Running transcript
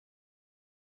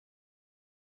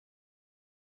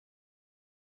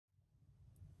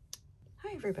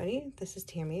Hi everybody, this is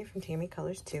Tammy from Tammy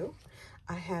Colors 2.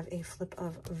 I have a flip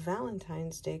of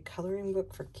Valentine's Day coloring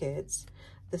book for kids.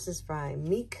 This is by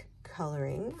Mique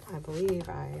Coloring. I believe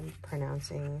I'm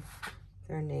pronouncing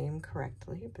their name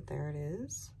correctly, but there it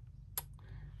is.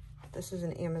 This is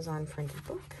an Amazon printed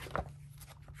book.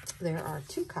 There are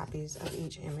 2 copies of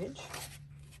each image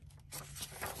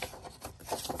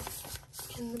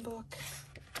in the book.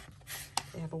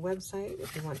 They have a website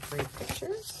if you want free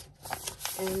pictures.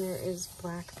 And there is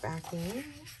black backing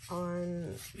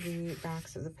on the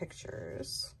backs of the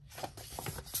pictures.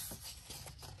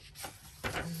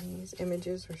 And these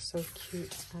images are so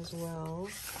cute as well.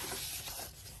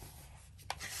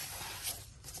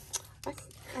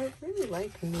 I really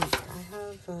like Mique. I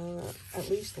have at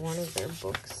least one of their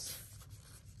books.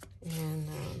 And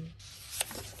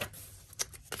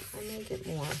I may get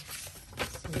more.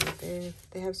 See,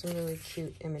 they have some really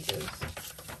cute images.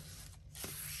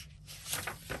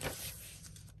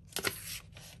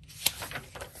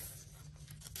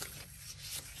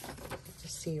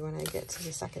 See when I get to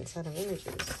the second set of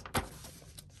images.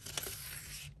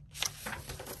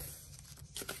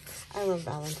 I love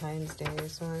Valentine's Day,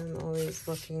 so I'm always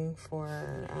looking for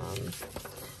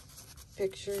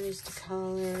pictures to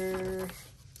color.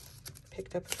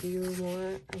 Picked up a few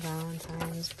more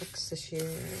Valentine's books this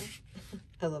year.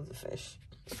 I love the fish.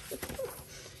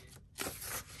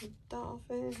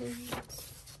 Dolphins.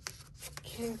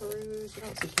 Kangaroos. You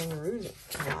don't see kangaroos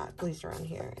a lot, at least around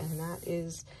here. And that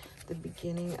is the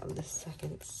beginning of the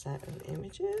second set of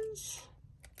images.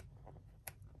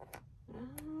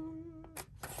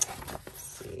 Let's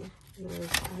see. There's,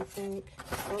 I think,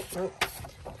 oh, nope.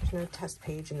 There's no test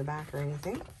page in the back or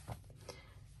anything.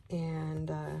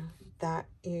 And that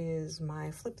is my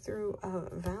flip through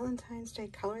of Valentine's Day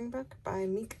coloring book by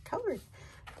Mique Coloring.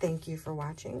 Thank you for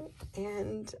watching,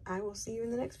 and I will see you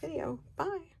in the next video.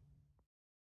 Bye.